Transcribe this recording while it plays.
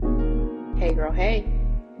Hey girl, hey.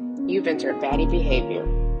 You've entered Baddie Behavior,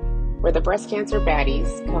 where the breast cancer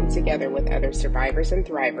baddies come together with other survivors and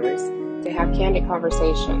thrivers to have candid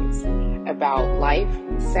conversations about life,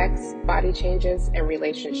 sex, body changes, and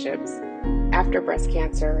relationships after breast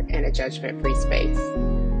cancer in a judgment-free space.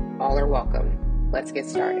 All are welcome. Let's get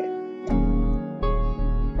started.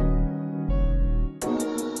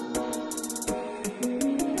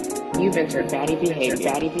 You've entered Baddie Behavior.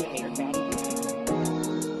 Baddie Behavior.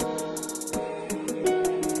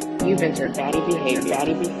 You've entered Baddie Behavior.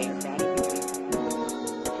 Baddie Behavior.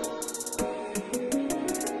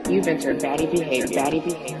 You've entered Baddie Behavior. Baddie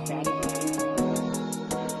Behavior.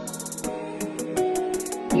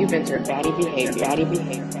 You've entered Baddie Behavior. Baddie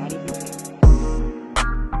Behavior.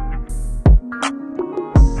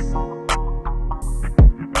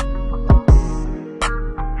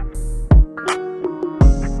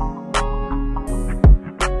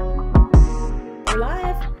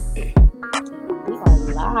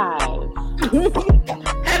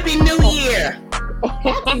 Happy New Year!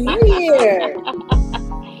 Happy New Year!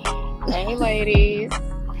 Hey, ladies.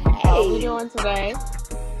 How are we doing today?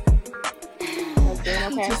 Doing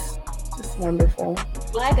okay? Just wonderful.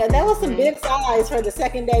 Like that was some big size for the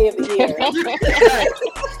second day of the year.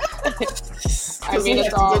 I mean,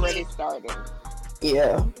 it's already started.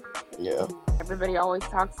 Yeah. Everybody always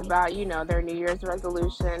talks about, their New Year's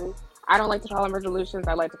resolution. I don't like to call them resolutions.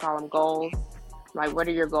 I like to call them goals. Like, what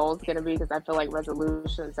are your goals going to be? Because I feel like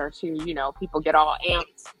resolutions are too, people get all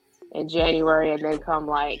amped in January and then come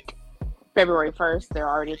like February 1st, they're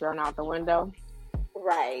already thrown out the window.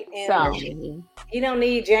 Right. And so you don't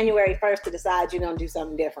need January 1st to decide you're going to do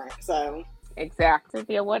something different. So exactly.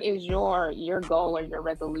 Cynthia, what is your goal or your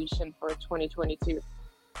resolution for 2022?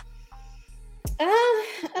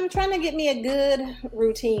 I'm trying to get me a good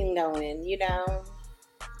routine going,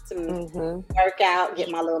 some workout, get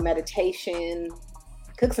my little meditation,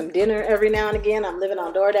 cook some dinner every now and again. I'm living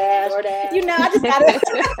on DoorDash. I just gotta.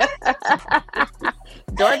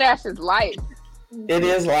 DoorDash is life. It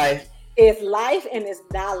is life. It's life and it's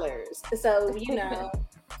dollars. So, I'm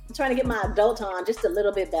trying to get my adult on just a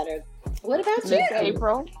little bit better. What about you?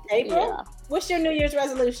 April? Yeah. What's your New Year's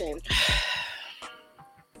resolution?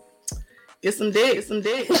 Get some dick.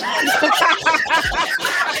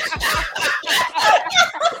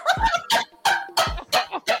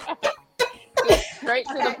 Straight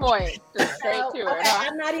to the point. Just straight to it. Huh?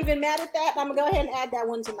 I'm not even mad at that. I'm going to go ahead and add that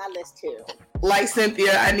one to my list too. Like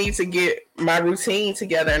Cynthia, I need to get my routine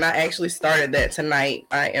together, and I actually started that tonight.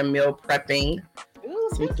 I am meal prepping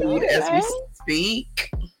some food as we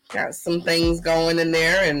speak. Got some things going in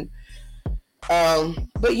there, and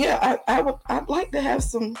but yeah, I'd like to have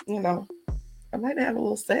some, I'd like to have a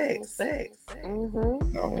little sex.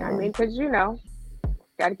 Mm-hmm. I mean, because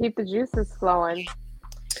got to keep the juices flowing.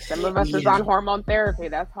 Some of us is on hormone therapy.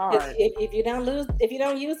 That's hard. If you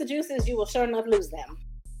don't use the juices, you will sure enough lose them.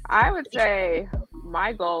 I would say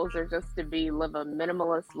my goals are just to live a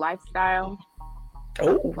minimalist lifestyle.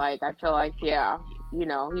 Oh. Like, I feel like, you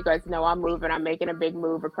guys know I'm making a big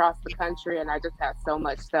move across the country, and I just have so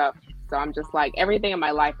much stuff. So I'm just like, everything in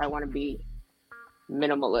my life, I want to be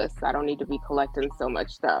minimalist. I don't need to be collecting so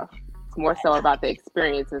much stuff. It's more so about the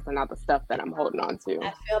experiences and not the stuff that I'm holding on to.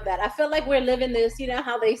 I feel that. I feel like we're living this,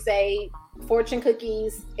 how they say fortune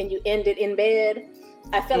cookies and you end it in bed.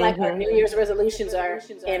 I feel like our New Year's resolutions are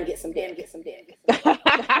and get some dick.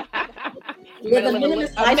 Live a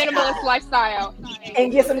minimalist lifestyle.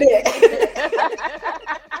 And get some dick.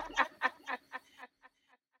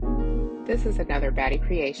 This is another Baddie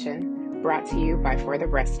creation brought to you by For the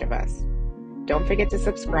Rest of Us. Don't forget to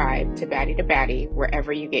subscribe to Baddie to Baddie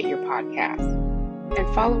wherever you get your podcasts. And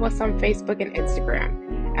follow us on Facebook and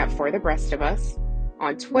Instagram at For the Breast of Us,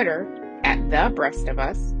 on Twitter at The Breast of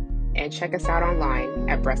Us, and check us out online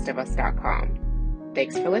at breastofus.com.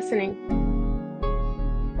 Thanks for listening.